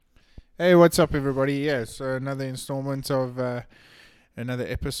Hey, what's up, everybody? So another installment of another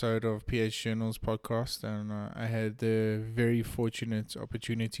episode of PH Journals podcast, and I had the very fortunate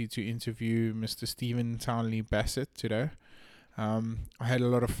opportunity to interview Mr. Stephen Townley Bassett today. I had a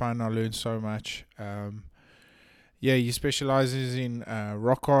lot of fun. I learned so much. He specializes in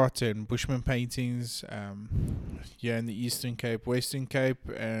rock art and Bushman paintings. In the Eastern Cape, Western Cape,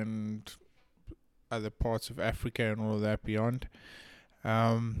 and other parts of Africa and all of that beyond.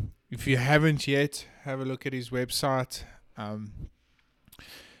 If you haven't yet, have a look at his website. Um,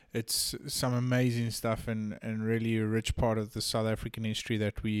 it's some amazing stuff and really a rich part of the South African history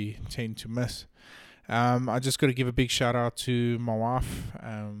that we tend to miss. I just got to give a big shout out to my wife,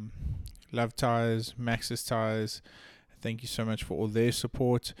 Love Tires, Maxis Tires. Thank you so much for all their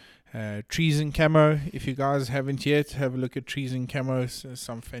support. Trees and Camo, if you guys haven't yet, have a look at Trees and Camo.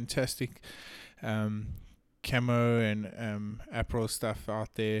 Some fantastic camo and apparel stuff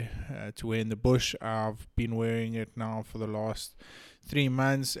out there to wear in the bush. I've been wearing it now for the last 3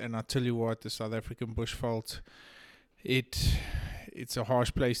 months, and I tell you what, the South African bushveld, it's a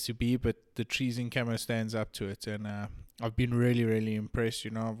harsh place to be, but the Trees and Camo stands up to it, and I've been really, really impressed.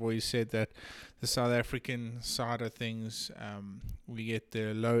 I've always said that the South African side of things, we get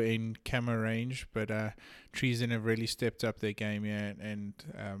the low-end camo range, but Trees have really stepped up their game here and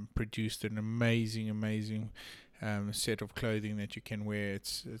produced an amazing, amazing set of clothing that you can wear.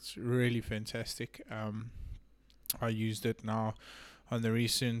 It's really fantastic. I used it now on the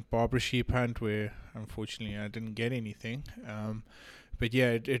recent Barbara sheep hunt, where unfortunately I didn't get anything. But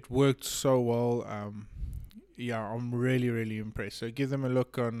yeah, it worked so well. I'm really, really impressed. So give them a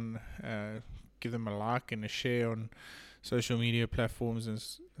look give them a like and a share on social media platforms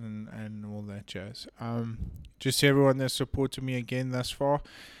and all that jazz. Just to everyone that's supported me again thus far,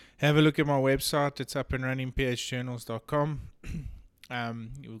 have a look at my website. It's up and running, phjournals.com.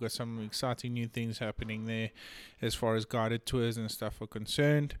 We've got some exciting new things happening there as far as guided tours and stuff are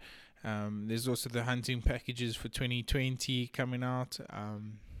concerned. There's also the hunting packages for 2020 coming out.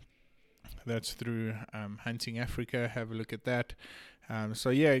 That's through Hunting Africa. Have a look at that.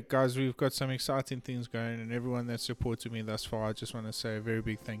 Guys, we've got some exciting things going, and everyone that's supported me thus far, I just want to say a very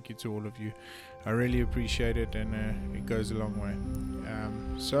big thank you to all of you. I really appreciate it, and it goes a long way.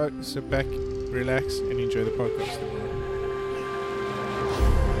 So sit back, relax, and enjoy the podcast, everyone.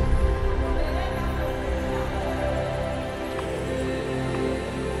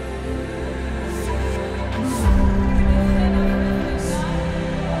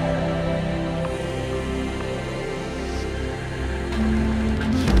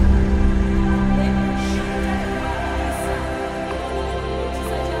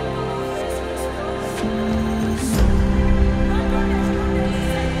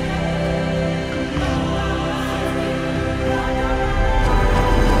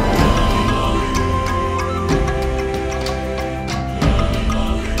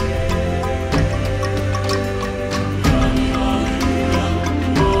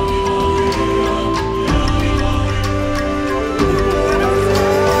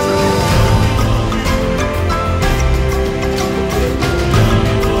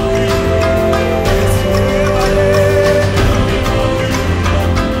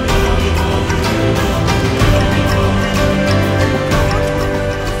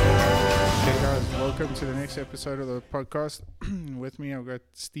 Episode of the podcast. With me, I've got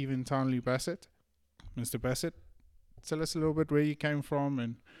Stephen Townley Bassett. Mr. Bassett, tell us a little bit where you came from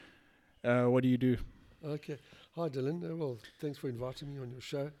and what do you do? Okay. Hi, Dylan. Well, thanks for inviting me on your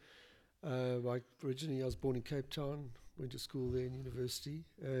show. Originally, I was born in Cape Town, went to school there in university,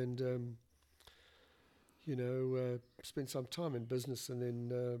 and, spent some time in business and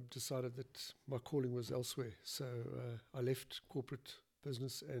then decided that my calling was elsewhere. So I left corporate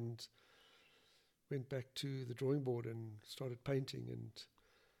business and went back to the drawing board and started painting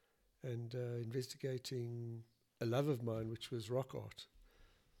and investigating a love of mine, which was rock art.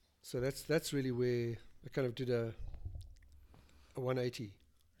 So that's really where I kind of did a 180.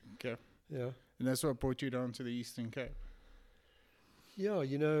 Okay. Yeah. And that's what brought you down to the Eastern Cape. Yeah,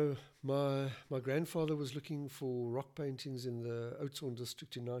 my grandfather was looking for rock paintings in the Oudtshoorn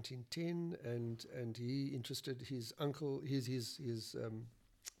district in 1910, and he interested his uncle, his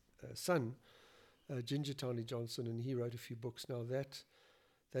son, Ginger Townley Johnson, and he wrote a few books. Now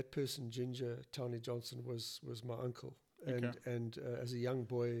that person, Ginger Townley Johnson, was my uncle, and as a young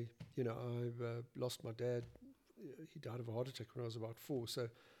boy, I lost my dad. He died of a heart attack when I was about 4. So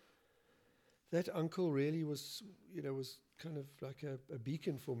that uncle really was kind of like a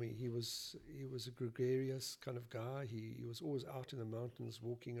beacon for me. He was a gregarious kind of guy. He was always out in the mountains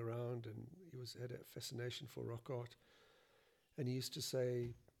walking around, and he had a fascination for rock art. And he used to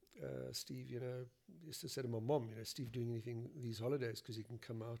say, Steve, used to say to my mom, Steve doing anything these holidays because he can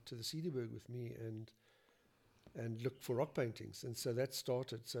come out to the Cederberg with me and look for rock paintings. And so that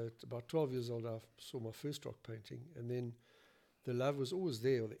started. So at about 12 years old, I saw my first rock painting, and then the love was always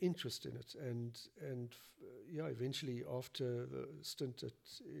there, or the interest in it. And eventually after the stint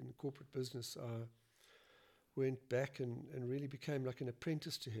in corporate business, I went back and really became like an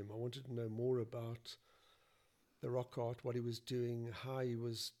apprentice to him. I wanted to know more about the rock art, what he was doing, how he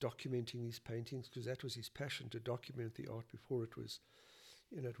was documenting these paintings, because that was his passion, to document the art before it was,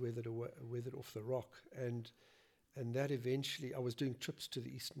 it weathered off the rock. And that eventually, I was doing trips to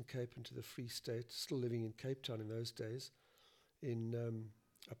the Eastern Cape and to the Free State, still living in Cape Town in those days,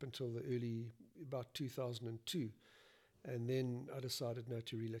 up until about 2002. And then I decided now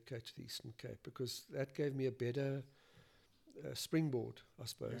to relocate to the Eastern Cape, because that gave me a better springboard, I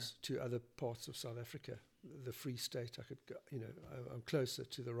suppose, to other parts of South Africa. The Free State, I could go, I'm closer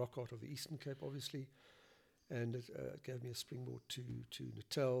to the rock art of the Eastern Cape, obviously, and it gave me a springboard to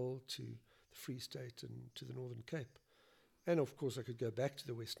Natal, to the Free State, and to the Northern Cape. And of course, I could go back to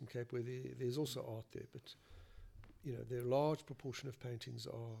the Western Cape, where there's also art there, but the large proportion of paintings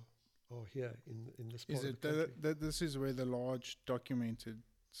are here in this part of the country. That this is where the large documented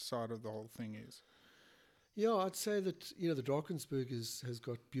side of the whole thing is? Yeah, I'd say that the Drakensberg has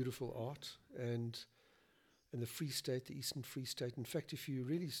got beautiful art, and the Free State, the Eastern Free State. In fact, if you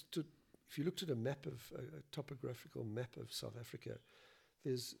looked at a topographical map of South Africa,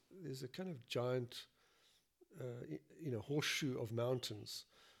 there's a kind of giant horseshoe of mountains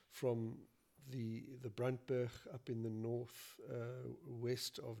from the Brandberg up in the north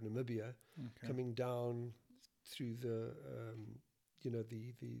west of Namibia, coming down through the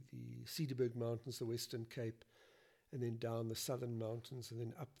Cederberg Mountains, the Western Cape, and then down the southern mountains, and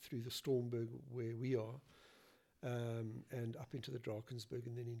then up through the Stormberg where we are, and up into the Drakensberg,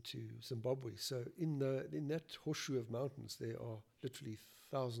 and then into Zimbabwe. So in that horseshoe of mountains, there are literally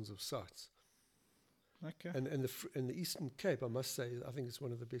thousands of sites. Okay. And the Eastern Cape, I must say, I think it's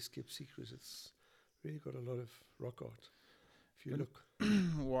one of the best kept secrets. It's really got a lot of rock art. If you look.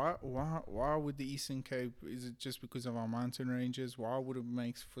 Why would the Eastern Cape? Is it just because of our mountain ranges? Why would it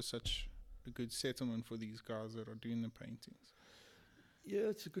make for such a good settlement for these guys that are doing the paintings? Yeah,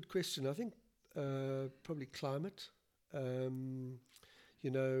 it's a good question. I think probably climate. As we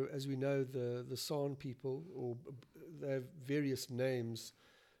know, the San people, they have various names,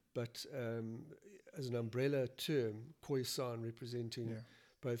 but as an umbrella term, Khoisan, representing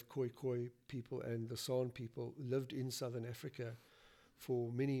both Khoi people and the San people, lived in southern Africa for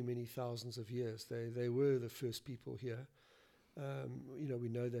many, many thousands of years. They were the first people here. We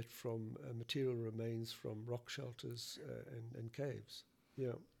know that from material remains from rock shelters and caves.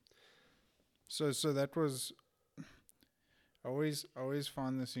 Yeah. So that was. I always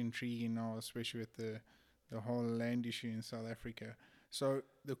find this intriguing now, especially with the whole land issue in South Africa. So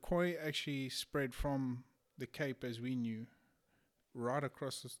the Khoi actually spread from the Cape, as we knew, right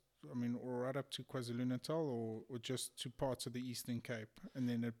across, or right up to KwaZulu-Natal, or just to parts of the Eastern Cape, and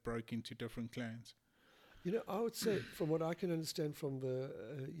then it broke into different clans. I would say, from what I can understand from the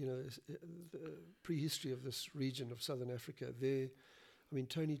prehistory of this region of Southern Africa,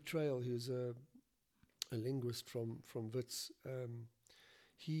 Tony Trail, who's a linguist from Wits,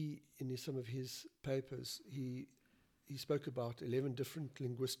 he, in some of his papers, he spoke about 11 different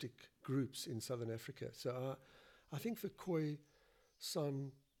linguistic groups in Southern Africa. So I think the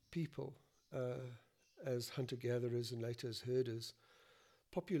Khoisan people, as hunter-gatherers and later as herders,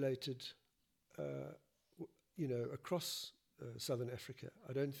 populated, across Southern Africa.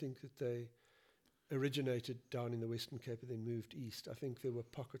 I don't think that they originated down in the Western Cape and then moved east. I think there were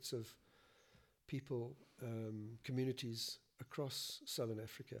pockets of people, communities across Southern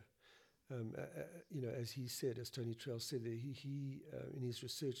Africa. As he said, as Tony Trail said, he in his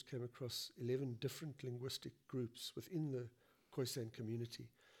research came across 11 different linguistic groups within the Khoisan community.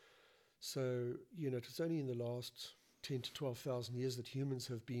 So, it's only in the last 10 to 12,000 years that humans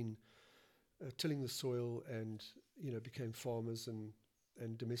have been tilling the soil and, became farmers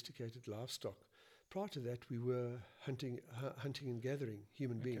and domesticated livestock. Prior to that, we were hunting and gathering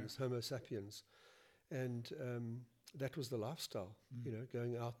human beings, Homo sapiens. And that was the lifestyle,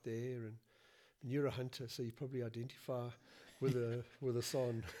 going out there, and you're a hunter, so you probably identify with a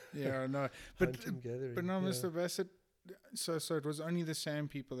San. Yeah, no, hunting, gathering. But no, Mr. Bassett. So it was only the San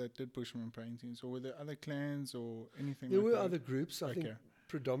people that did Bushman paintings, or were there other clans or anything? There like were that? other groups. I think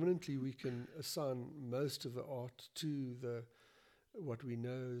predominantly we can assign most of the art to what we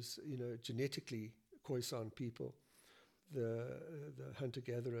know as genetically Khoisan people, the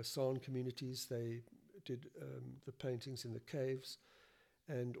hunter-gatherer San communities. They did the paintings in the caves,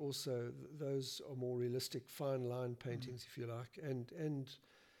 and also those are more realistic fine line paintings, if you like, and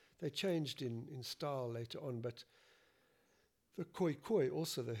they changed in style later on, but the Khoi,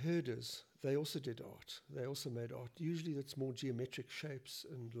 also the herders, they also did art. They also made art. Usually it's more geometric shapes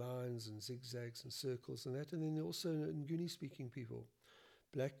and lines and zigzags and circles and that. And then also Nguni-speaking people,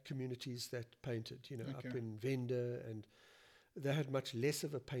 black communities that painted, up in Venda, and they had much less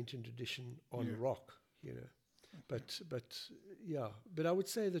of a painting tradition on rock, But I would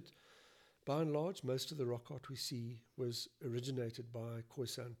say that by and large, most of the rock art we see was originated by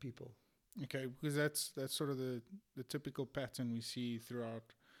Khoisan people. Okay, because that's sort of the typical pattern we see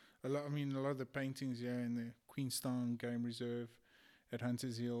throughout a lot of the paintings here in the Queenstown Game Reserve at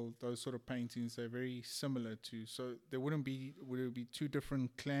Hunters Hill, those sort of paintings, they're very similar to. So would it be two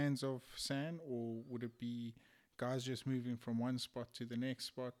different clans of San, or would it be guys just moving from one spot to the next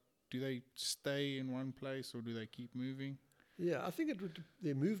spot? Do they stay in one place or do they keep moving? Yeah, I think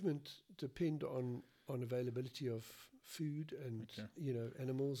their movement depend on availability of food and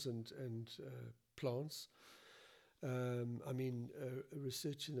animals and plants.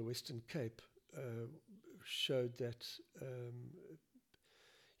 Research in the Western Cape showed that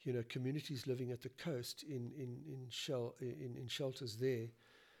communities living at the coast in shelters there,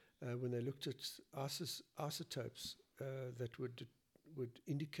 when they looked at isotopes that would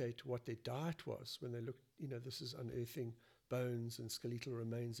indicate what their diet was, when they looked, this is unearthing bones and skeletal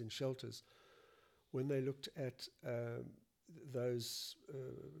remains in shelters. When they looked at those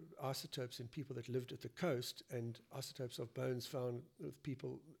isotopes in people that lived at the coast and isotopes of bones found with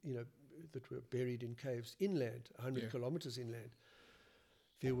people, that were buried in caves inland, 100 kilometers inland,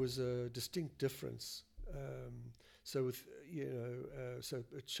 there was a distinct difference. So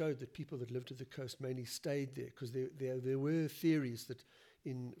it showed that people that lived at the coast mainly stayed there, because there were theories that,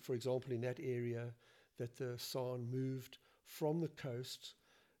 for example, in that area, that the San moved from the coast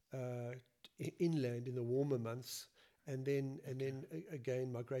inland in the warmer months, and then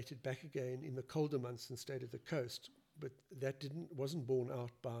again migrated back again in the colder months and stayed at the coast. But that wasn't borne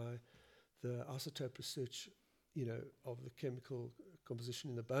out by the isotope research, of the chemical composition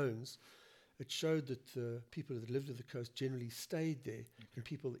in the bones. It showed that the people that lived at the coast generally stayed there, and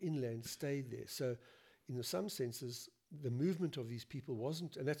people inland stayed there. So in some senses, the movement of these people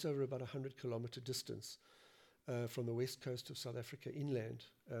wasn't, and that's over about 100-kilometer distance from the west coast of South Africa inland.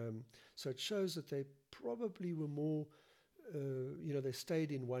 So it shows that they probably were more, they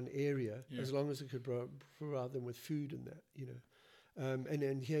stayed in one area as long as it could provide them with food and that,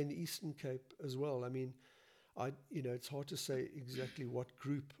 and here in the Eastern Cape as well. I mean, it's hard to say exactly what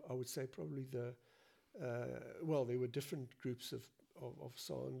group. I would say probably there were different groups of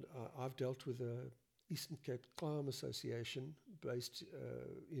San. I've dealt with the Eastern Cape Climb Association based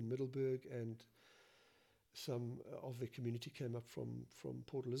in Middelburg, and some of the community came up from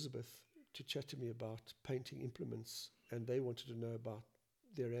Port Elizabeth to chat to me about painting implements, and they wanted to know about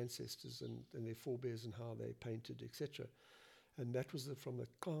their ancestors and their forebears and how they painted, etc. And that was from the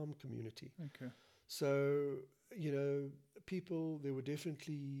Climb community. Okay. So, people, there were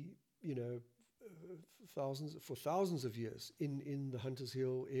definitely, thousands of years in the Hunters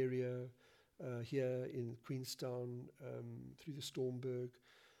Hill area, here in Queenstown, through the Stormberg,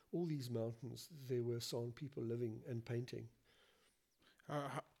 all these mountains, there were San people living and painting.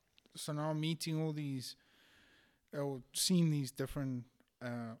 So now meeting all these, or seeing these different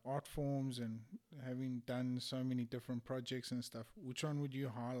art forms and having done so many different projects and stuff, which one would you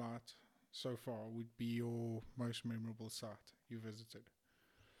highlight so far would be your most memorable site you visited?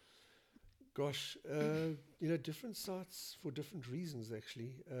 Gosh, different sites for different reasons,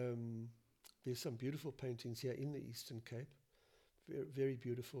 actually. There's some beautiful paintings here in the Eastern Cape, very, very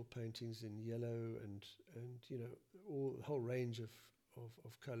beautiful paintings in yellow and a whole range of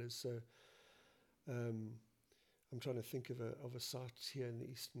colors. So I'm trying to think of a site here in the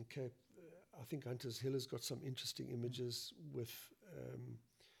Eastern Cape. I think Hunters Hill has got some interesting images with,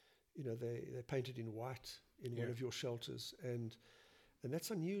 they painted in white in one of your shelters, and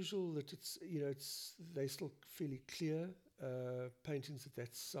that's unusual. That they're still fairly clear. Paintings at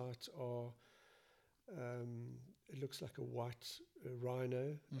that site are, it looks like a white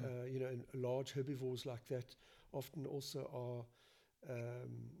rhino. And large herbivores like that often also are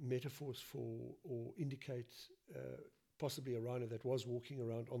metaphors for, or indicate possibly a rhino that was walking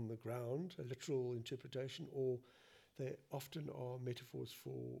around on the ground, a literal interpretation, or they often are metaphors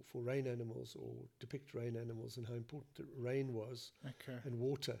for rain animals, or depict rain animals and how important the rain was, and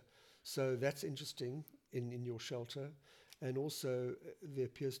water. So that's interesting in your shelter. And also there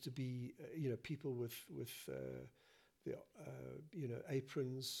appears to be people with their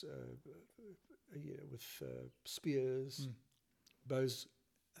aprons, with spears, bows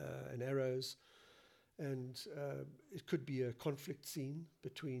and arrows. And it could be a conflict scene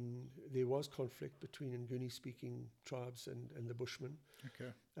there was conflict between Nguni-speaking tribes and the Bushmen.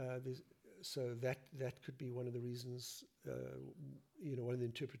 Okay. So that could be one of the reasons, one of the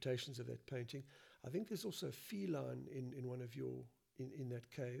interpretations of that painting. I think there's also a feline in one of in that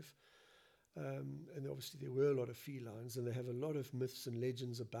cave. And obviously there were a lot of felines, and they have a lot of myths and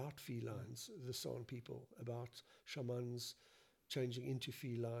legends about felines, the San people, about shamans changing into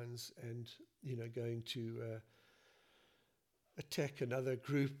felines and, going to attack another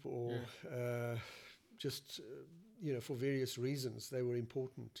group or just, for various reasons. They were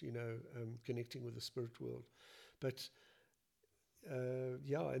important, connecting with the spirit world. But,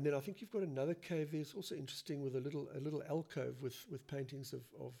 and then I think you've got another cave there. It's also interesting with a little alcove with paintings of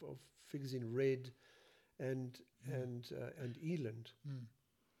figures in red and eland. Mm.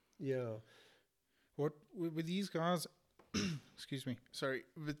 Yeah. What with these guys? Excuse me. Sorry.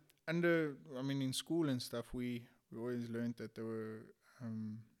 In school and stuff, we always learned that they were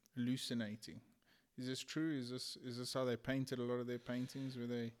hallucinating. Is this true? Is this how they painted a lot of their paintings? Were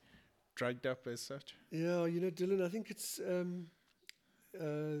they drugged up as such? Yeah, Dylan, I think it's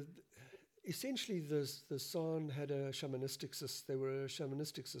essentially the San had they were a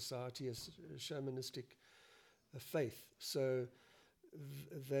shamanistic society, a shamanistic faith. So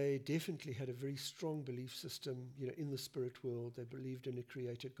they definitely had a very strong belief system, in the spirit world. They believed in a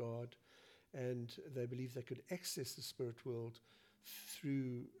creator God, and they believed they could access the spirit world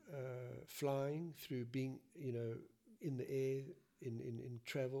through flying, through being, in the air, in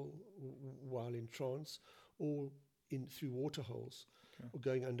travel while in trance, or through water holes, or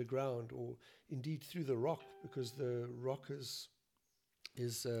going underground, or indeed through the rock, because the rock is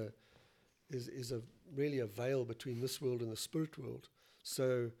really a veil between this world and the spirit world.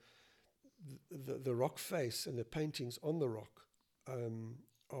 So the rock face and the paintings on the rock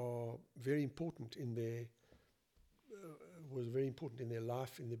are very important in their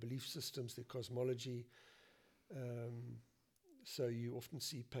life, in their belief systems, their cosmology. So you often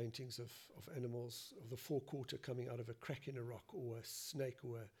see paintings of animals, of the forequarter coming out of a crack in a rock, or a snake,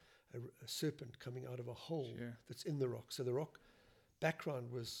 or a serpent coming out of a hole that's in the rock. So the rock background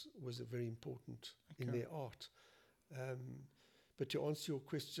was very important in their art. But to answer your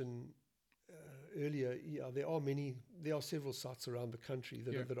question earlier, there are several sites around the country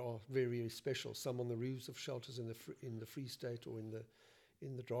that are very, very special. Some on the roofs of shelters in the Free State or in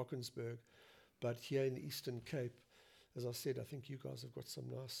the Drakensberg, but here in the Eastern Cape, as I said, I think you guys have got some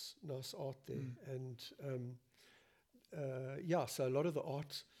nice art there. And so a lot of the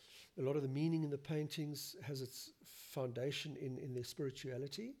art, a lot of the meaning in the paintings has its foundation in their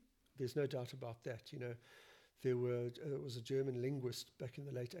spirituality. There's no doubt about that. There was a German linguist back in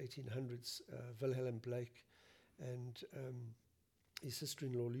the late 1800s, Wilhelm Blake, and his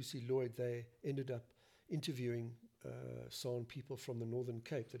sister-in-law Lucy Lloyd. They ended up interviewing San people from the Northern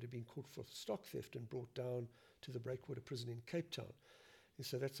Cape that had been caught for stock theft and brought down to the Breakwater prison in Cape Town. And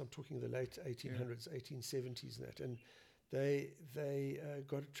so I'm talking the late 1800s, 1870s and that. And they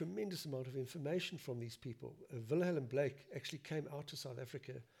got a tremendous amount of information from these people. Wilhelm Blake actually came out to South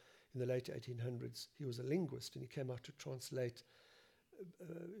Africa in the late 1800s. He was a linguist, and he came out to translate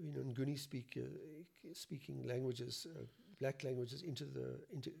Nguni speaking languages, black languages, into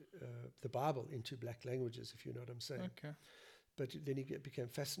the Bible into black languages, if you know what I'm saying. Okay. But then he became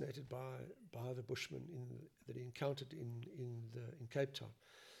fascinated by the Bushmen that he encountered in Cape Town.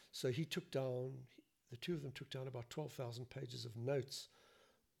 So the two of them took down about 12,000 pages of notes,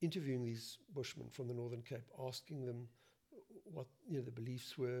 interviewing these Bushmen from the Northern Cape, asking them what the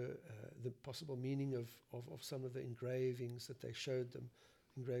beliefs were, the possible meaning of some of the engravings that they showed them.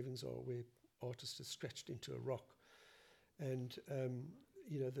 Engravings are where artists have scratched into a rock, and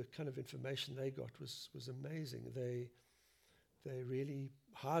the kind of information they got was amazing. They really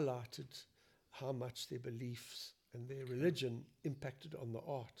highlighted how much their beliefs and their religion impacted on the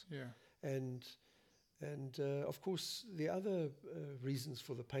art. Yeah. And of course the other reasons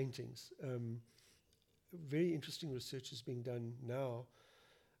for the paintings. Very interesting research is being done now,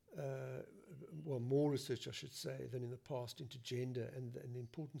 more research I should say than in the past, into gender and the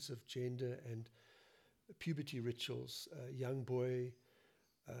importance of gender and puberty rituals, a young boy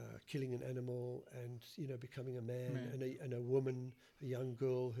killing an animal and becoming a man. And a woman, a young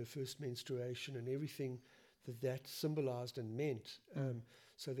girl, her first menstruation, and everything that symbolized and meant.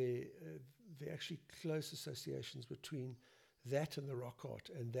 So there are actually close associations between that and the rock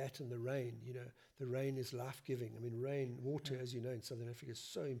art, and that and the rain. The rain is life-giving. I mean, water, as you know, in Southern Africa is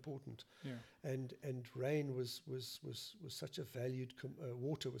so important. Yeah. And rain was such a valued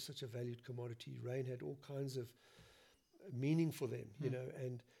water was such a valued commodity. Rain had all kinds of meaning for them, you know,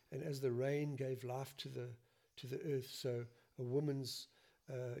 and as the rain gave life to the earth, so a woman's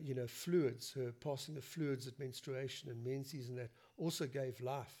you know, fluids, her passing of fluids at menstruation and menses and that also gave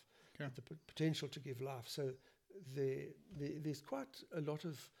life, the potential to give life. So there's quite a lot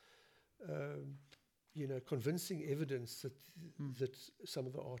of you know, convincing evidence that some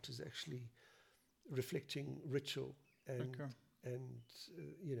of the art is actually reflecting ritual and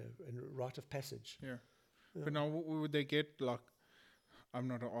you know, and rite of passage. Yeah. But now, would they get, like, I'm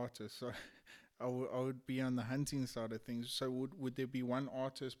not an artist, so I would be on the hunting side of things. So would there be one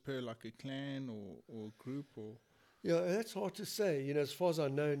artist per, like, a clan or group, or? Yeah, that's hard to say. You know, as far as I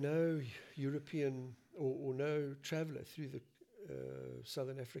know, no European or no traveller through the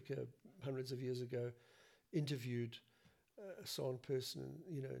Southern Africa hundreds of years ago interviewed a San person,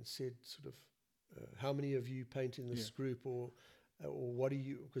 you know, and said sort of, how many of you paint in this group, or what do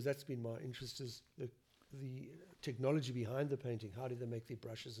you? Because that's been my interest, is the technology behind the painting. How did they make their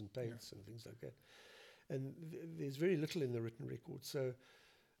brushes and paints and things like that? And there's very little in the written record, so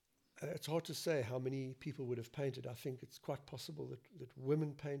it's hard to say how many people would have painted. I think it's quite possible that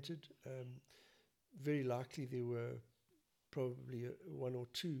women painted. Very likely there were probably one or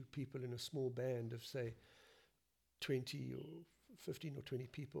two people in a small band of, say, 20 or 15 or 20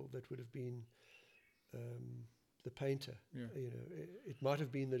 people that would have been the painter. Yeah. You know, it might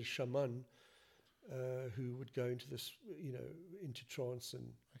have been the shaman who would go into this, you know, into trance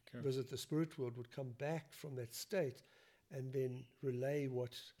and visit the spirit world, would come back from that state and then relay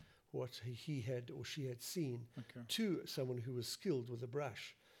what he had or she had seen to someone who was skilled with a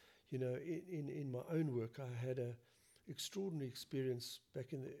brush. You know, in my own work, I had a extraordinary experience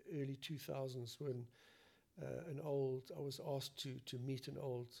back in the early 2000s when I was asked to meet an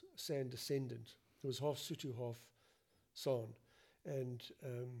old San descendant. It was half Sotho, half San, and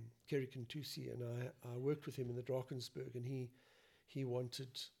Kerry Kentusi, and I worked with him in the Drakensberg, and he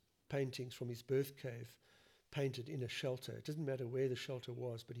wanted paintings from his birth cave painted in a shelter. It didn't matter where the shelter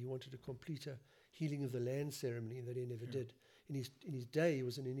was, but he wanted to complete a healing of the land ceremony that he never did. In his day, he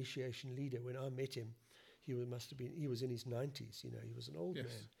was an initiation leader. When I met him, he was in his 90s. You know, he was an old man,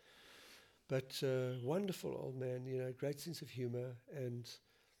 but wonderful old man. You know, great sense of humor, and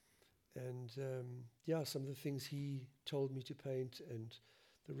some of the things he told me to paint and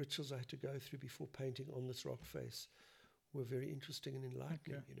the rituals I had to go through before painting on this rock face were very interesting and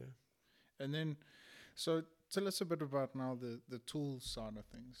enlightening. You know, and then so tell us a bit about now the tool side of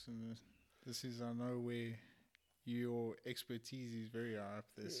things, and this is, I know, where your expertise is very high up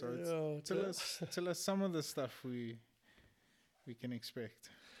there. So tell us some of the stuff we can expect.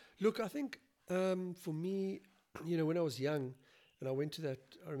 Look, I think for me, you know, when I was young, and I went to that,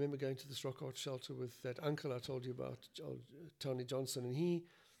 I remember going to this rock art shelter with that uncle I told you about, Tony Johnson, and he,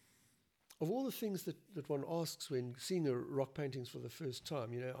 of all the things that one asks when seeing a rock paintings for the first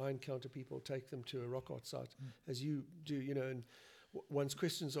time, you know, I encounter people take them to a rock art site, as you do, you know, and one's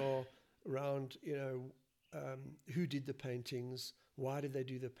questions are around, you know, who did the paintings, why did they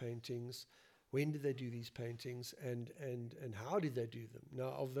do the paintings, when did they do these paintings, and how did they do them?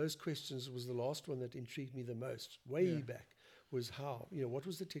 Now, of those questions, was the last one that intrigued me the most, way back, was how, you know, what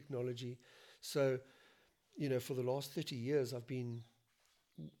was the technology? So, you know, for the last 30 years, I've been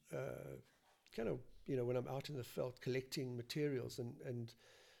kind of, you know, when I'm out in the veld collecting materials, and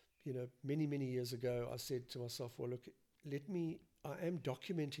you know, many years ago, I said to myself, well, look, I am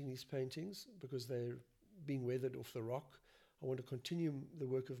documenting these paintings because they're being weathered off the rock. I want to continue the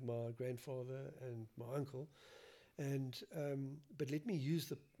work of my grandfather and my uncle, and but let me use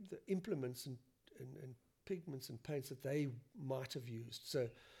the implements and pigments and paints that they might have used. So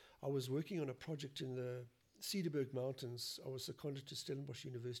I was working on a project in the Cederberg Mountains. I was seconded to Stellenbosch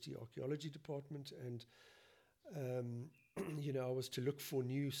University Archaeology Department, and you know, I was to look for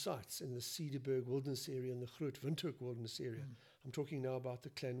new sites in the Cederberg Wilderness area and the Groot Windhoek Wilderness area. I'm talking now about the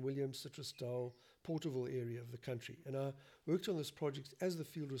Clanwilliam, Citrusdal, Porterville area of the country. And I worked on this project as the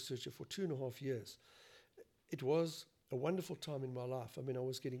field researcher for 2.5 years. It was a wonderful time in my life. I mean, I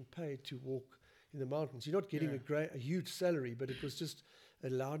was getting paid to walk in the mountains. You're not getting a huge salary, but it was just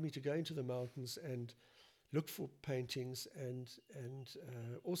allowed me to go into the mountains and look for paintings, and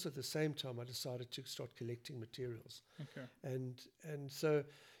also at the same time I decided to start collecting materials. And so,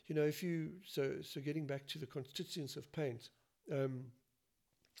 you know, so getting back to the constituents of paint, there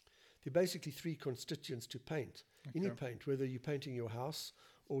are basically 3 constituents to paint. Any paint, whether you're painting your house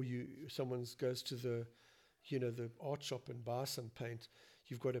or someone goes to the art shop and buys some paint,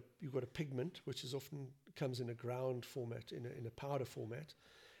 you've got a pigment, which is often comes in a ground format, in a powder format,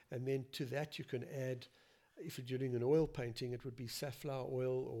 and then to that you can add, if you're doing an oil painting, it would be safflower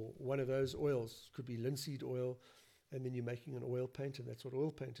oil or one of those oils. It could be linseed oil, and then you're making an oil paint, and that's what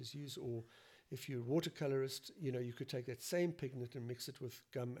oil painters use. Or if you're a watercolorist, you could take that same pigment and mix it with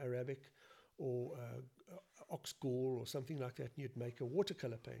gum arabic or ox gall or something like that, and you'd make a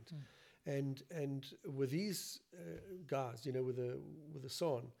watercolor paint. And with these guys, with the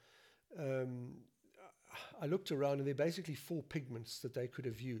San, I looked around, and there are basically 4 pigments that they could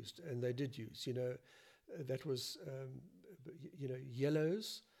have used, and they did use. That was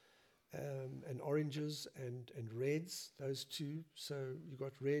yellows and oranges and reds, those 2. So you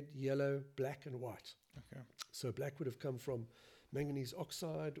got red, yellow, black, and white. Okay. So black would have come from manganese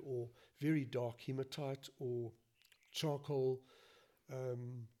oxide or very dark hematite or charcoal.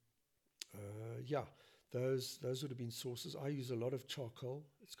 Those would have been sources. I use a lot of charcoal.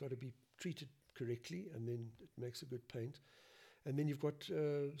 It's got to be treated correctly, and then it makes a good paint. And then you've got,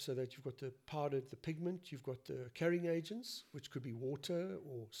 so that you've got the powdered, the pigment, you've got the carrying agents, which could be water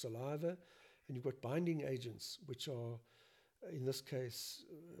or saliva, and you've got binding agents, which are, in this case,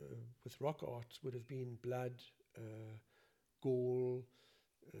 with rock art, would have been blood, gall,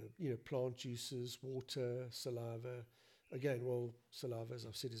 plant juices, water, saliva. Again, well, saliva, as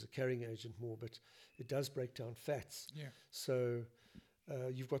I've said, is a carrying agent more, but it does break down fats. Yeah. So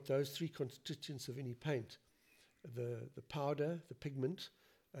you've got those 3 constituents of any paint. The powder, the pigment,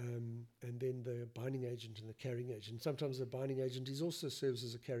 and then the binding agent and the carrying agent. Sometimes the binding agent also serves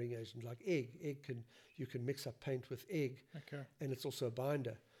as a carrying agent, like egg. You can mix up paint with egg, Okay. and it's also a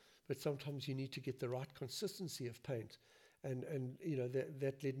binder. But sometimes you need to get the right consistency of paint, and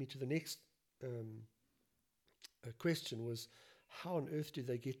that led me to the next question was, how on earth did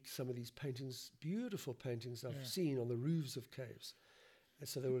they get some of these paintings, beautiful paintings I've seen on the roofs of caves? And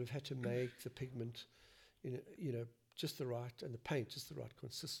so they would have had to make the pigment just the right, and the paint just the right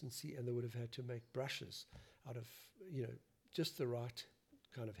consistency, and they would have had to make brushes out of just the right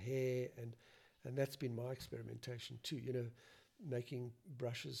kind of hair, and that's been my experimentation too. Making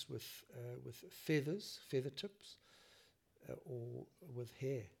brushes with feathers, feather tips, or with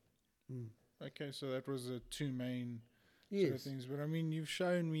hair. Okay, so that was the 2 main Yes. sort of things. But I mean, you've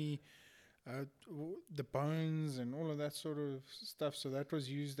shown me the bones and all of that sort of stuff. So that was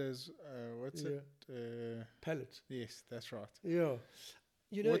used as Palette. Yes, that's right. Yeah.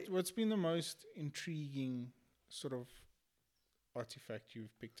 What's been the most intriguing sort of artifact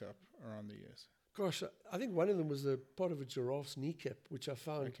you've picked up around the years? Gosh, I think one of them was a part of a giraffe's kneecap, which I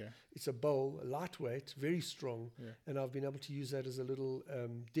found. Okay. It's a bowl, lightweight, very strong, and I've been able to use that as a little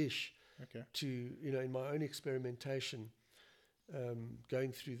dish. Okay. To in my own experimentation,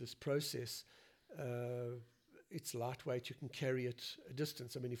 going through this process, it's lightweight. You can carry it a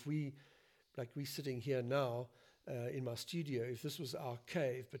distance. I mean, if we're sitting here now in my studio, if this was our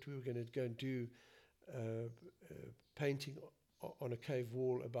cave, but we were going to go and do painting on a cave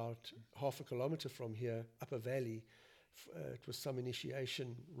wall about half a kilometer from here, up a valley, it was some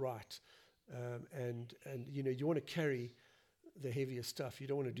initiation rite, and you want to carry the heavier stuff. You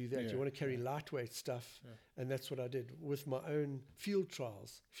don't want to do that. You want to carry lightweight stuff, and that's what I did with my own field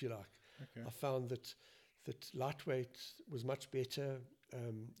trials, if you like. Okay. I found that lightweight was much better.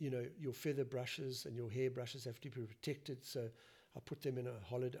 Your feather brushes and your hair brushes have to be protected, so I put them in a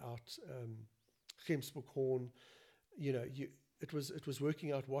hollowed out Gemsbok horn. It was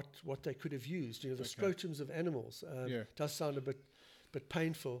working out what they could have used. The scrotums of animals. Does sound a bit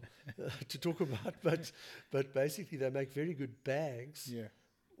painful to talk about, but basically they make very good bags. Yeah.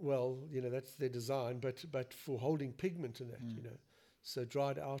 Well, that's their design, but for holding pigment in that, so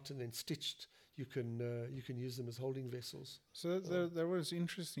dried out and then stitched, you can use them as holding vessels. So that was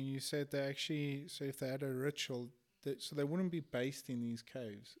interesting. You said they actually, so if they had a ritual, so they wouldn't be based in these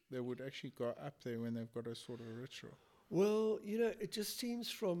caves. They would actually go up there when they've got a sort of a ritual. Well, it just seems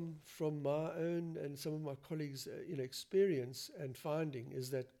from my own and some of my colleagues' experience and finding is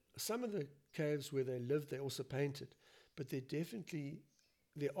that some of the caves where they lived, they also painted, but there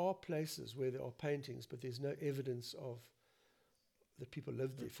are places where there are paintings, but there's no evidence of that people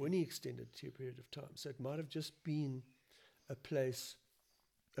lived there for any extended period of time. So it might have just been a place,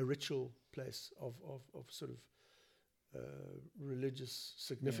 a ritual place of sort of religious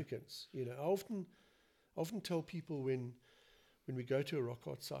significance. I often tell people when we go to a rock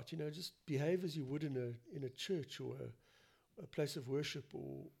art site, just behave as you would in a church or a place of worship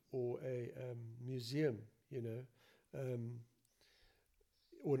or a museum,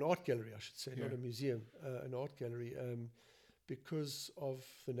 or an art gallery, I should say, not a museum, an art gallery, because of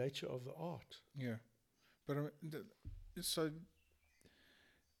the nature of the art. Yeah, but so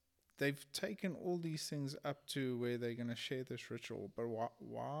they've taken all these things up to where they're going to share this ritual, but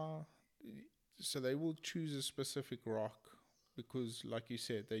why? So they will choose a specific rock because, like you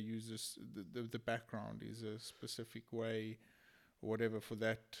said, they use this. The background is a specific way, or whatever, for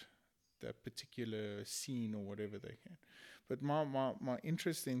that particular scene or whatever they can. But my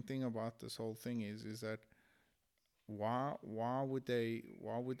interesting thing about this whole thing is that why would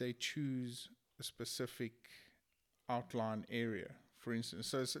they choose a specific outline area? For instance,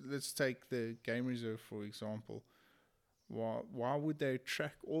 so let's take the game reserve for example. Why would they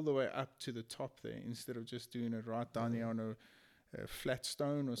track all the way up to the top there instead of just doing it right down there on a flat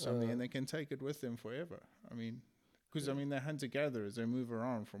stone or something, and they can take it with them forever? I mean, because they're hunter-gatherers, they move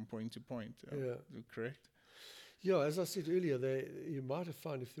around from point to point. Correct? Yeah, as I said earlier, you might have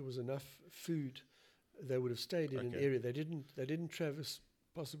found if there was enough food, they would have stayed in an area. They didn't traverse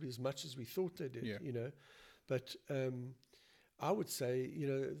possibly as much as we thought they did. You know, but I would say, you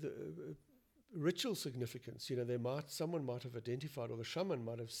know, the ritual significance, you know, someone might have identified, or the shaman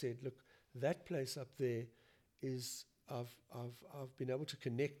might have said, look, that place up there is I've been able to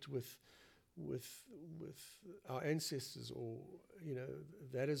connect with our ancestors, or, you know,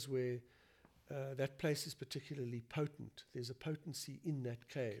 that is where that place is particularly potent. There's a potency in that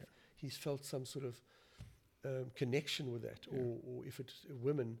cave. He's felt some sort of connection with that, or if it's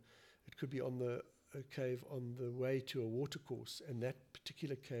women, it could be on a cave on the way to a watercourse, and that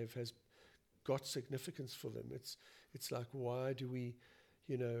particular cave has got significance for them. It's like, why do we,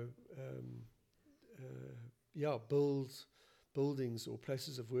 you know, build buildings or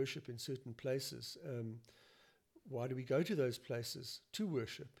places of worship in certain places? Why do we go to those places to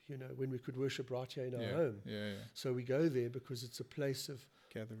worship, you know, when we could worship right here in our home? So we go there because it's a place of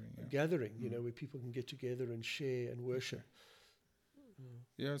gathering, you know, where people can get together and share and worship.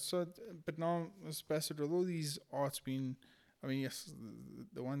 Yeah, so, but now, Ambassador, with all these arts being, I mean, yes,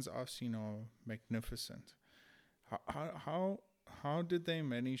 the ones I've seen are magnificent. How did they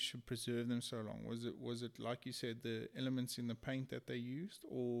manage to preserve them so long? Was it like you said, the elements in the paint that they used,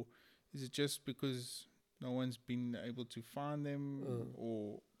 or is it just because no one's been able to find them?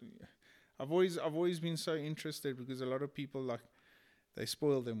 Or I've always been so interested, because a lot of people, like, they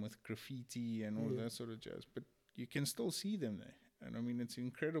spoil them with graffiti and all that sort of jazz, but you can still see them there. And I mean, it's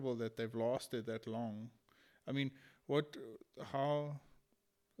incredible that they've lasted that long. I mean, what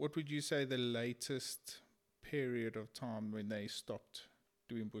would you say the latest period of time when they stopped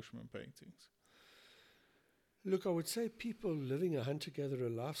doing Bushman paintings? Look, I would say people living a hunter-gatherer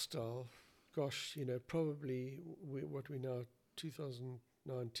lifestyle, gosh, you know, probably what we now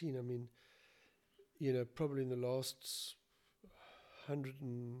 2019, I mean, you know, probably in the last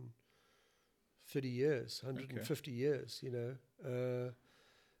 130 years, 150 years, you know,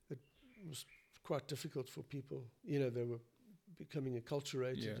 it was quite difficult for people. You know, they were becoming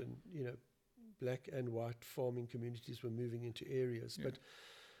acculturated, and, you know, black and white farming communities were moving into areas. But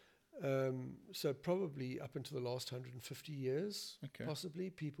so probably up until the last 150 years, possibly,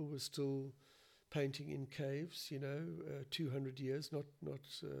 people were still painting in caves, you know, 200 years, not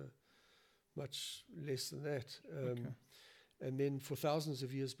much less than that. And then for thousands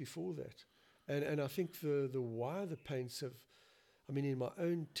of years before that. And I think the why the paints have, I mean, in my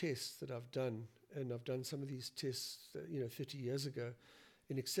own tests that I've done, and I've done some of these tests, you know, 30 years ago,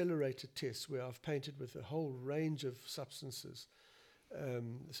 in accelerated tests where I've painted with a whole range of substances.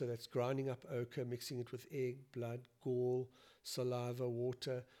 So that's grinding up ochre, mixing it with egg, blood, gall, saliva,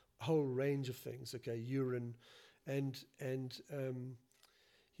 water, a whole range of things, urine. And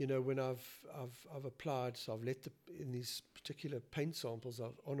you know, when I've applied, so I've let in these particular paint samples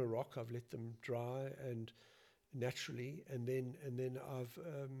on a rock, I've let them dry and naturally, and then I've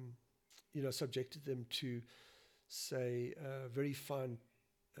you know, subjected them to, say, very fine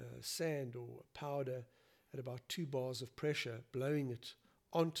sand or powder at about 2 bars of pressure, blowing it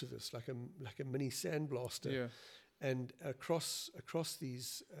onto this like a mini sandblaster, and across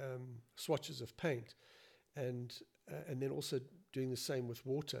these swatches of paint, and then also doing the same with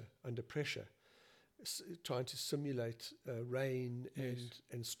water under pressure, trying to simulate rain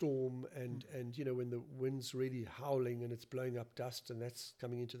and storm, and you know, when the wind's really howling and it's blowing up dust and that's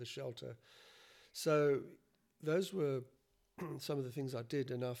coming into the shelter. So those were some of the things I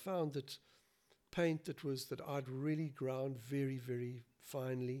did, and I found that paint that I'd really ground very, very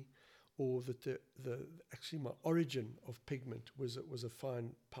finely, or that actually my origin of pigment was a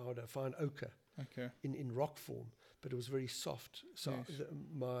fine powder, fine ochre, in rock form, but it was very soft. So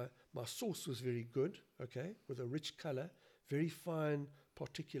my source was very good, with a rich color, very fine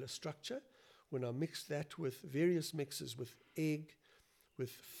particular structure. When I mixed that with various mixes, with egg, with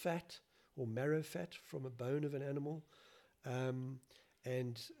fat or marrow fat from a bone of an animal,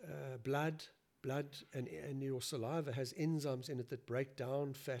 and blood, and your saliva has enzymes in it that break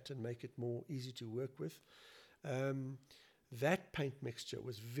down fat and make it more easy to work with. that paint mixture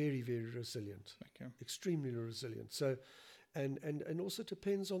was very, very resilient, Okay. extremely resilient. So, and also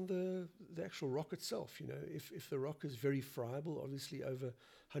depends on the actual rock itself. You know, if the rock is very friable, obviously over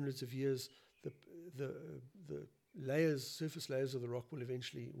hundreds of years, the layers, surface layers of the rock will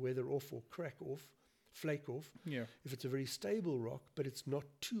eventually weather off or crack off, flake off. Yeah. If it's a very stable rock, but it's not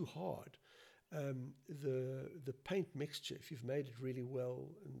too hard, the paint mixture, if you've made it really well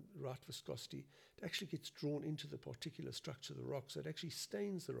and right viscosity, it actually gets drawn into the particular structure of the rock, so it actually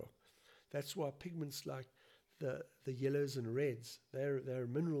stains the rock. That's why pigments like the yellows and reds, they're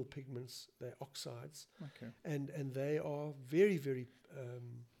mineral pigments, they're oxides, Okay. and they are very, very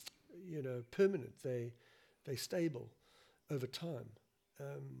permanent. They're stable over time.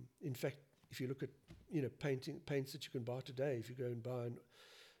 In fact, if you look at paints that you can buy today, if you go and buy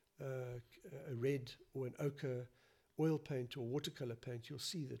a red or an ochre oil paint or watercolor paint, you'll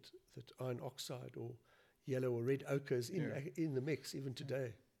see that iron oxide or yellow or red ochre is in the mix even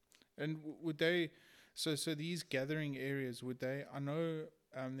today. And would they? So these gathering areas, would they? I know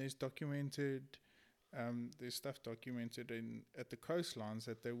there's stuff documented at the coastlines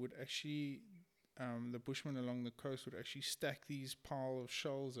that they would actually, the bushmen along the coast would actually stack these pile of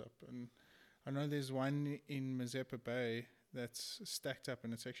shells up. And I know there's one in Mazeppa Bay that's stacked up,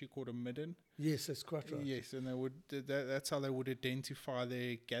 and it's actually called a midden. Yes, that's quite right. Yes, and they would. That's how they would identify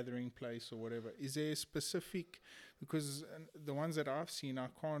their gathering place or whatever. Is there a specific? Because the ones that I've seen, I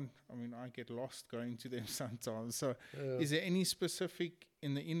get lost going to them sometimes. So, is there any specific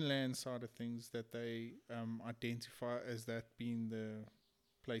in the inland side of things that they identify as that being the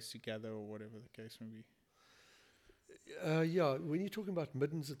place to gather or whatever the case may be? When you're talking about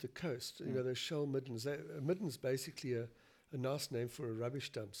middens at the coast, those shell middens. Midden's basically a nice name for a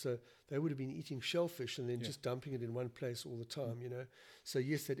rubbish dump. So they would have been eating shellfish and then just dumping it in one place all the time, So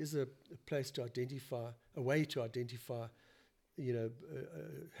yes, that is a place to identify, a way to identify,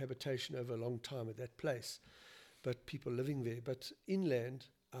 habitation over a long time at that place, but people living there. But inland,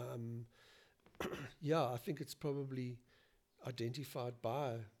 I think it's probably identified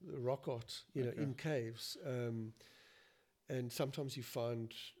by rock art, in caves. And sometimes you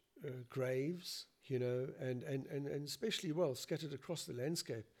find graves, and especially scattered across the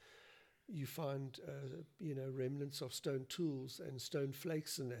landscape, you find remnants of stone tools and stone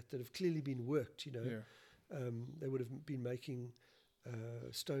flakes and that have clearly been worked. They would have been making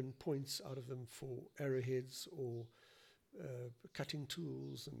stone points out of them for arrowheads or cutting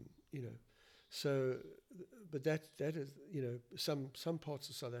tools, and So, but that is some parts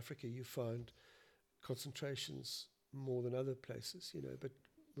of South Africa you find concentrations more than other places, but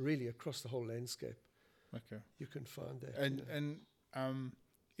really across the whole landscape, you can find that. And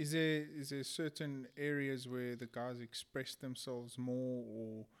is there certain areas where the guys express themselves more,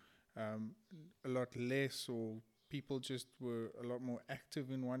 or a lot less, or people just were a lot more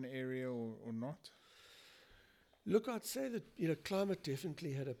active in one area, or not? Look, I'd say that climate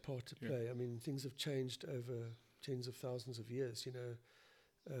definitely had a part to play. I mean, things have changed over tens of thousands of years.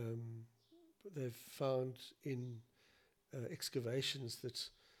 They've found in excavations that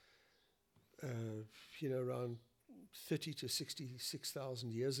around 30 to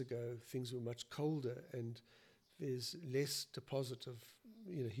 66,000 years ago, things were much colder, and there's less deposit of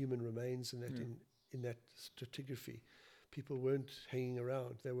human remains in that stratigraphy. People weren't hanging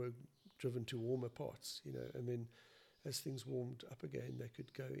around; they were driven to warmer parts, and then as things warmed up again, they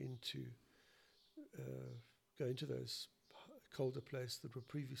could go into those colder places that were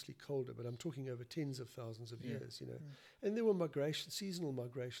previously colder. But I'm talking over tens of thousands of years, And there were seasonal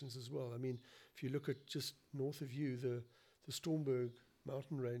migrations as well. I mean, if you look at just north of you, the Stormberg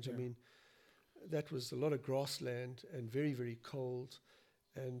mountain range, I mean, that was a lot of grassland and very, very cold.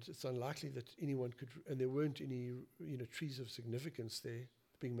 And it's unlikely that anyone could, and there weren't any, trees of significance there,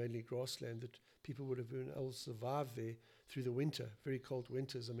 being mainly grassland, that people would have been able to survive there through the winter, very cold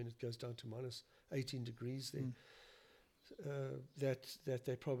winters. I mean, it goes down to minus 18 degrees there. That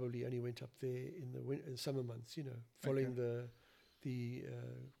they probably only went up there in summer months, following the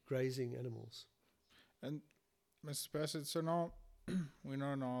grazing animals. And Mr. Bassett, so now we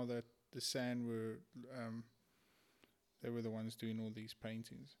know now that the San were they were the ones doing all these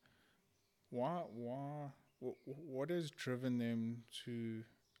paintings. What has driven them to,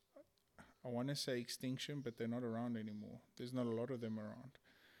 I want to say extinction, but they're not around anymore. There's not a lot of them around.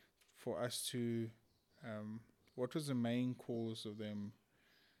 For us to, what was the main cause of them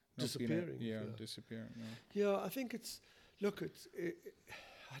disappearing? Disappearing. Yeah, I think I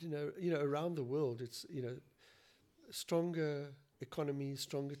don't know, around the world, it's, stronger economies,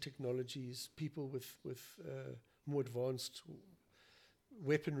 stronger technologies, people with more advanced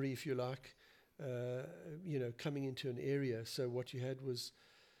weaponry, if you like, coming into an area. So what you had was,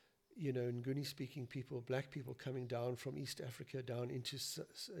 Nguni-speaking people, black people coming down from East Africa down into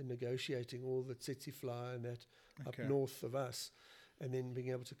negotiating all the tsetse fly and that up north of us, and then being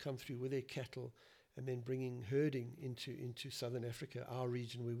able to come through with their cattle and then bringing herding into southern Africa, our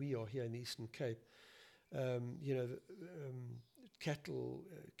region where we are here in the Eastern Cape. Cattle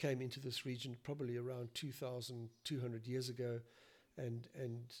came into this region probably around 2,200 years ago, and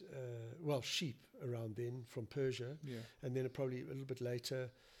sheep around then from Persia, and then probably a little bit later,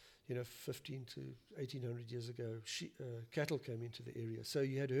 15 to 1800 years ago, cattle came into the area. So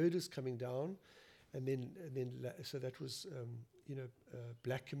you had herders coming down, so that was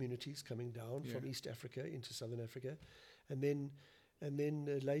black communities coming down from East Africa into Southern Africa, and then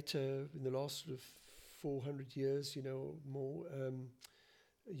later in the last sort of 400 years, more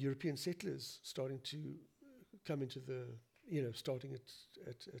European settlers starting to come into the, starting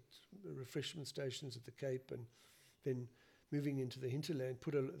at refreshment stations at the Cape, and then moving into the hinterland.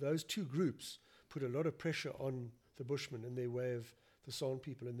 Those two groups put a lot of pressure on the Bushmen and the San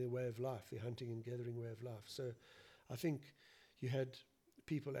people and their way of life, their hunting and gathering way of life. So I think you had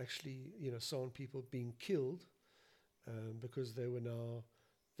people actually, San people being killed because they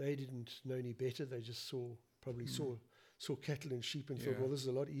didn't know any better. They just saw cattle and sheep and thought, well, this is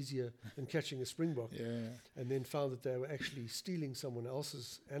a lot easier than catching a springbok. And then found that they were actually stealing someone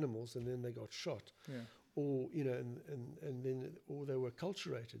else's animals, and then they got shot. Or or they were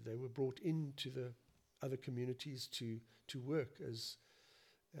acculturated. They were brought into the other communities to work as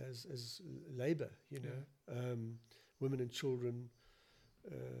labor. Women and children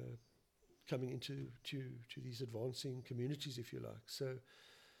coming into these advancing communities, if you like. So,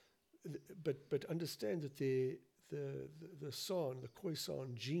 but understand that the San, the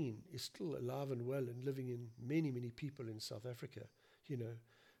Khoisan gene is still alive and well and living in many, many people in South Africa.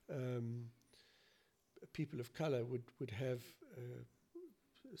 People of color would have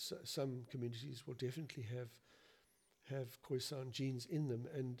some communities will definitely have Khoisan genes in them,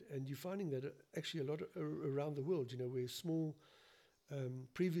 and you're finding that actually a lot around the world, where small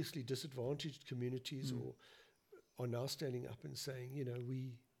previously disadvantaged communities are now standing up and saying,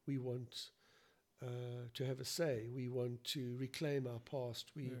 we want to have a say, we want to reclaim our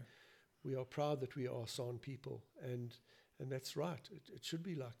past, we are proud that we are San people, and that's right, it should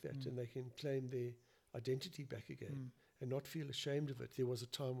be like that, and they can claim their identity back again and not feel ashamed of it. There was a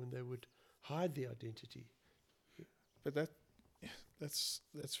time when they would hide their identity. But that's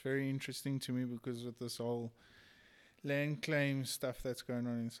very interesting to me, because with this whole land claim stuff that's going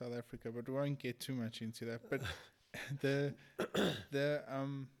on in South Africa, but we won't get too much into that. But the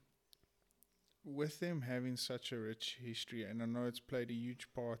with them having such a rich history, and I know it's played a huge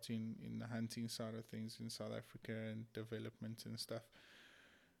part in the hunting side of things in South Africa and development and stuff.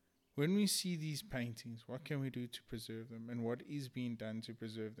 When we see these paintings, what can we do to preserve them, and what is being done to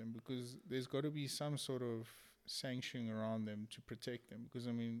preserve them? Because there's got to be some sort of sanctioning around them to protect them, because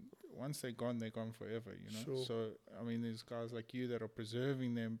once they're gone forever, Sure. So there's guys like you that are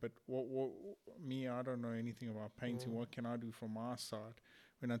preserving them, but I don't know anything about painting. What can I do from my side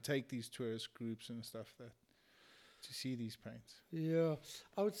when I take these tourist groups and stuff to see these paints?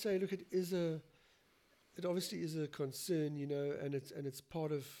 I would say, look, it obviously is a concern, and it's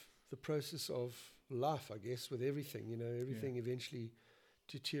part of the process of life, I guess, with everything. Everything eventually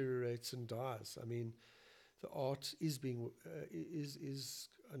deteriorates and dies. The art is being is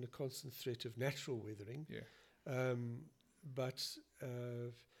under constant threat of natural weathering. But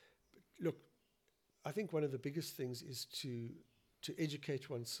look, I think one of the biggest things is to educate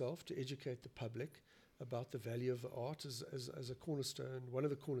oneself, to educate the public about the value of the art as a cornerstone, one of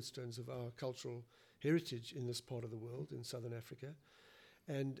the cornerstones of our cultural heritage in this part of the world, in Southern Africa,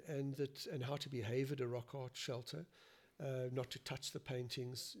 and how to behave at a rock art shelter. Not to touch the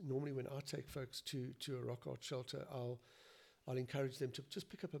paintings. Normally when I take folks to a rock art shelter, I'll encourage them to just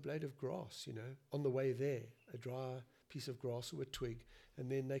pick up a blade of grass, on the way there, a dry piece of grass or a twig,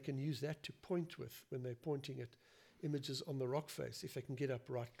 and then they can use that to point with when they're pointing at images on the rock face, if they can get up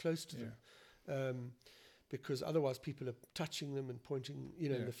right close to them. Because otherwise people are touching them and pointing,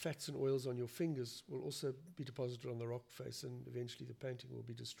 and the fats and oils on your fingers will also be deposited on the rock face, and eventually the painting will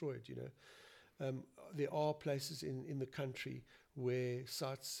be destroyed, There are places in the country where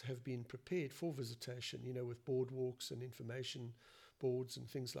sites have been prepared for visitation, with boardwalks and information boards and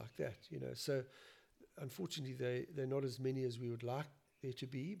things like that, So unfortunately, they're not as many as we would like there to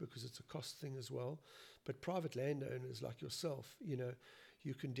be, because it's a cost thing as well. But private landowners like yourself,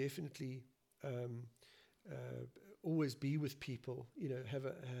 you can definitely always be with people,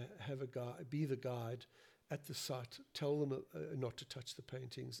 have a guide, be the guide at the site, tell them not to touch the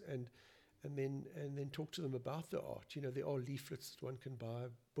paintings, and and then talk to them about the art. You know, there are leaflets that one can buy,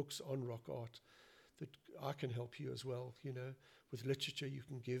 books on rock art that I can help you as well. You know, with literature you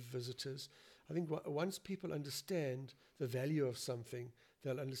can give visitors. I think once people understand the value of something,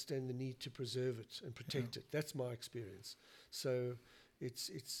 they'll understand the need to preserve it and protect it. That's my experience. So it's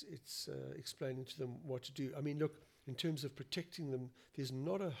explaining to them what to do. I mean, look, in terms of protecting them, there's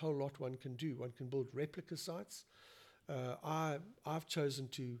not a whole lot one can do. One can build replica sites. I've chosen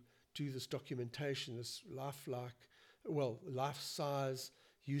to do this documentation, this life size,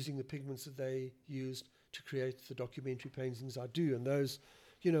 using the pigments that they used to create the documentary paintings I do. And those,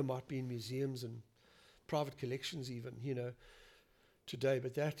 you know, might be in museums and private collections even, you know, today.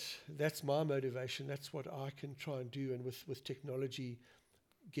 But that's my motivation. That's what I can try and do. And with technology,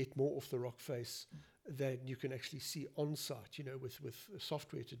 get more off the rock face that you can actually see on site, you know, with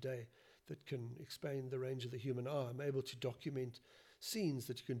software today that can explain the range of the human eye. I'm able to document scenes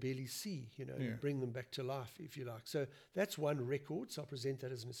that you can barely see, you know, and bring them back to life, if you like. So that's one record. So I present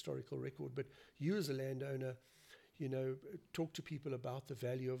that as an historical record. But you as a landowner, you know, talk to people about the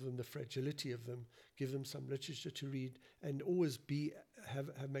value of them, the fragility of them, give them some literature to read, and always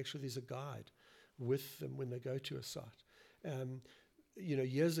make sure there's a guide with them when they go to a site. You know,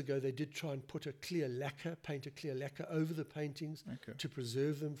 years ago they did try and paint a clear lacquer over the paintings to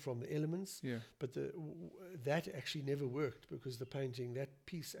preserve them from the elements. Yeah. But that actually never worked, because the painting, that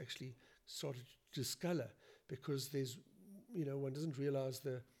piece actually started to discolor, because there's, you know, one doesn't realize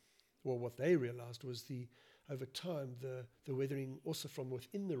what they realized was over time the weathering also from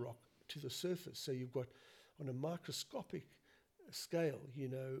within the rock to the surface. So you've got on a microscopic scale, you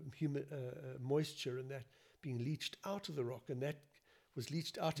know, moisture and that being leached out of the rock, and that was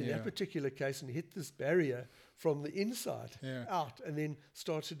leached out in that particular case and hit this barrier from the inside out, and then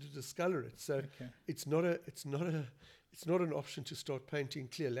started to discolor it. So it's not an option to start painting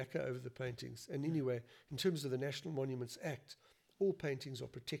clear lacquer over the paintings. And anyway, in terms of the National Monuments Act, all paintings are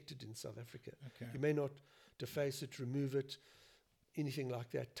protected in South Africa. You may not deface it, remove it, anything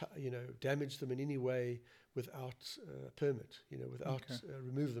like that, you know, damage them in any way without a permit, you know,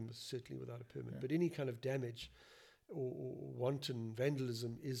 remove them certainly without a permit. But any kind of damage or wanton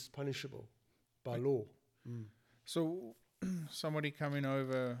vandalism is punishable by law. So somebody coming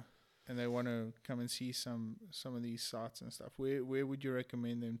over and they want to come and see some of these sites and stuff, where would you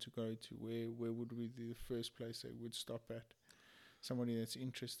recommend them to go to? Where would be the first place they would stop at? Somebody that's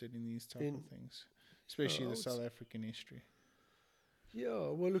interested in these type of things, especially the South African history. Yeah,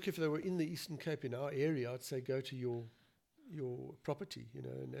 well, look, if they were in the Eastern Cape in our area, I'd say go to your property, you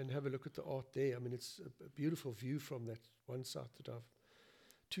know, and have a look at the art there. I mean, it's a beautiful view from that one site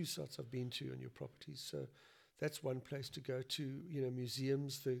two sites I've been to on your properties. So that's one place to go to. You know,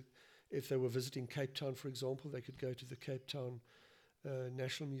 museums. If they were visiting Cape Town, for example, they could go to the Cape Town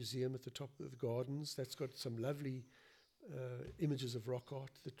National Museum at the top of the gardens. That's got some lovely images of rock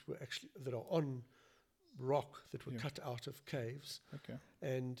art that are on rock that were cut out of caves.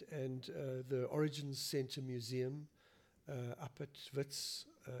 And the Origins Centre Museum up at Wits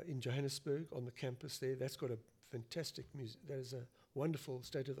in Johannesburg on the campus there. That's got a fantastic museum. There's a wonderful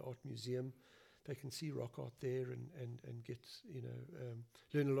state-of-the-art museum. They can see rock art there and get, you know,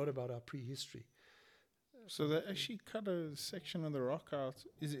 learn a lot about our prehistory. So they actually cut a section of the rock out.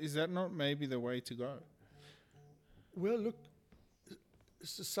 Is that not maybe the way to go? Well, look,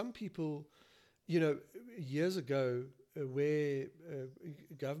 so some people, you know, years ago where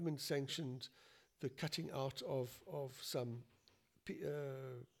government sanctioned the cutting out of some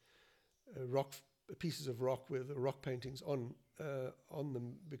pieces of rock with the rock paintings on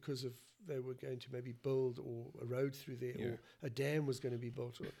them, because of they were going to maybe build or a road through there, or a dam was going to be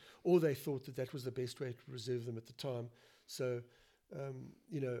built, or they thought that was the best way to preserve them at the time. So,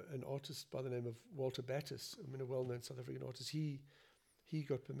 you know, an artist by the name of Walter Battis, I mean, a well-known South African artist, he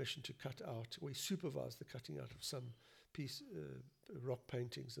got permission to cut out, or he supervised the cutting out of some rock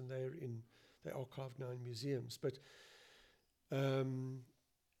paintings, and they're archived now in museums. But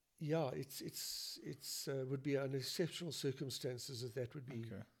it's would be under exceptional circumstances that would be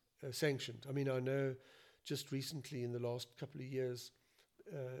sanctioned. I mean, I know just recently in the last couple of years,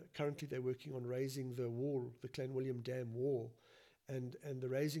 currently they're working on raising the wall, the Clanwilliam Dam wall, and the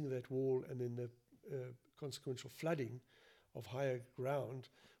raising of that wall and then the consequential flooding of higher ground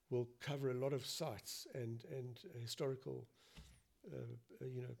will cover a lot of sites and historical,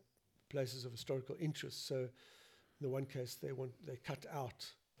 you know, places of historical interest. So in the one case they cut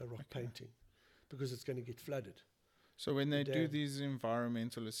out the rock painting because it's going to get flooded. So when they do these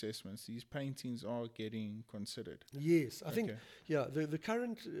environmental assessments, these paintings are getting considered? Yes, I think, the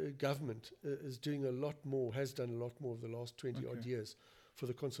current government is doing a lot more, has done a lot more over the last 20 odd years for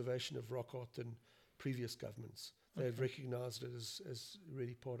the conservation of rock art than previous governments. They've recognised it as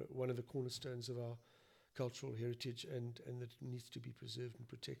really one of the cornerstones of our cultural heritage, and that it needs to be preserved and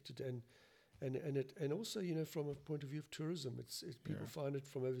protected. And also, you know, from a point of view of tourism, it's people find it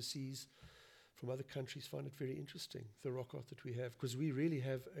from overseas, from other countries, find it very interesting, the rock art that we have, because we really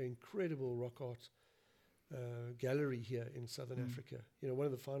have an incredible rock art gallery here in Southern Africa. You know, one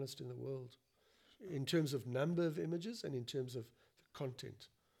of the finest in the world, in terms of number of images and in terms of the content.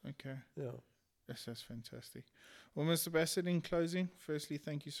 Okay. Yeah. Yes, that's fantastic. Well, Mr. Bassett, in closing, firstly,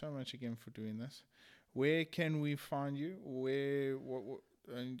 thank you so much again for doing this. Where can we find you? What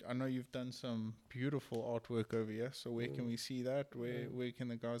and I know you've done some beautiful artwork over here, so where can we see that? Where can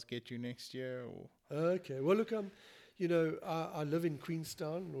the guys get you next year? Or? Okay. Well, look, you know, I live in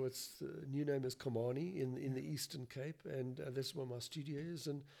Queenstown, or its the new name is Komani, in the Eastern Cape, and that's where my studio is.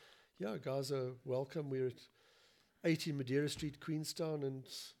 And yeah, guys are welcome. We're at 80 Madeira Street, Queenstown, and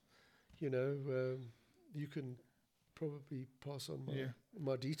you know, you can probably pass on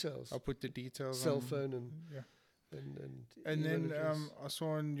my details. I'll put the details. Cell phone and and then address. I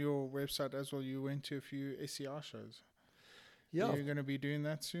saw on your website as well, you went to a few SCR shows. Yeah. Are you going to be doing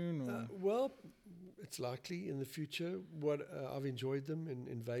that soon? Or? Well, it's likely in the future. What I've enjoyed them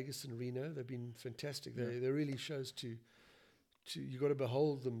in Vegas and Reno. They've been fantastic. They're really shows to you got to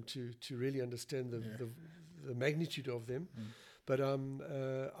behold them to really understand the magnitude of them. But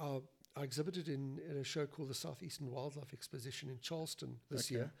I exhibited in a show called the Southeastern Wildlife Exposition in Charleston this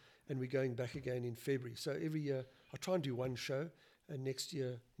year, and we're going back again in February. So every year I try and do one show, and next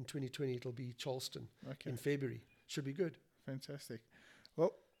year in 2020 it'll be Charleston in February. Should be good. Fantastic.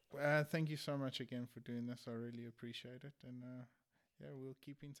 Well, thank you so much again for doing this. I really appreciate it, and we'll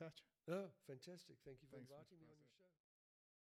keep in touch. Oh, fantastic! Thank you for inviting me on your show.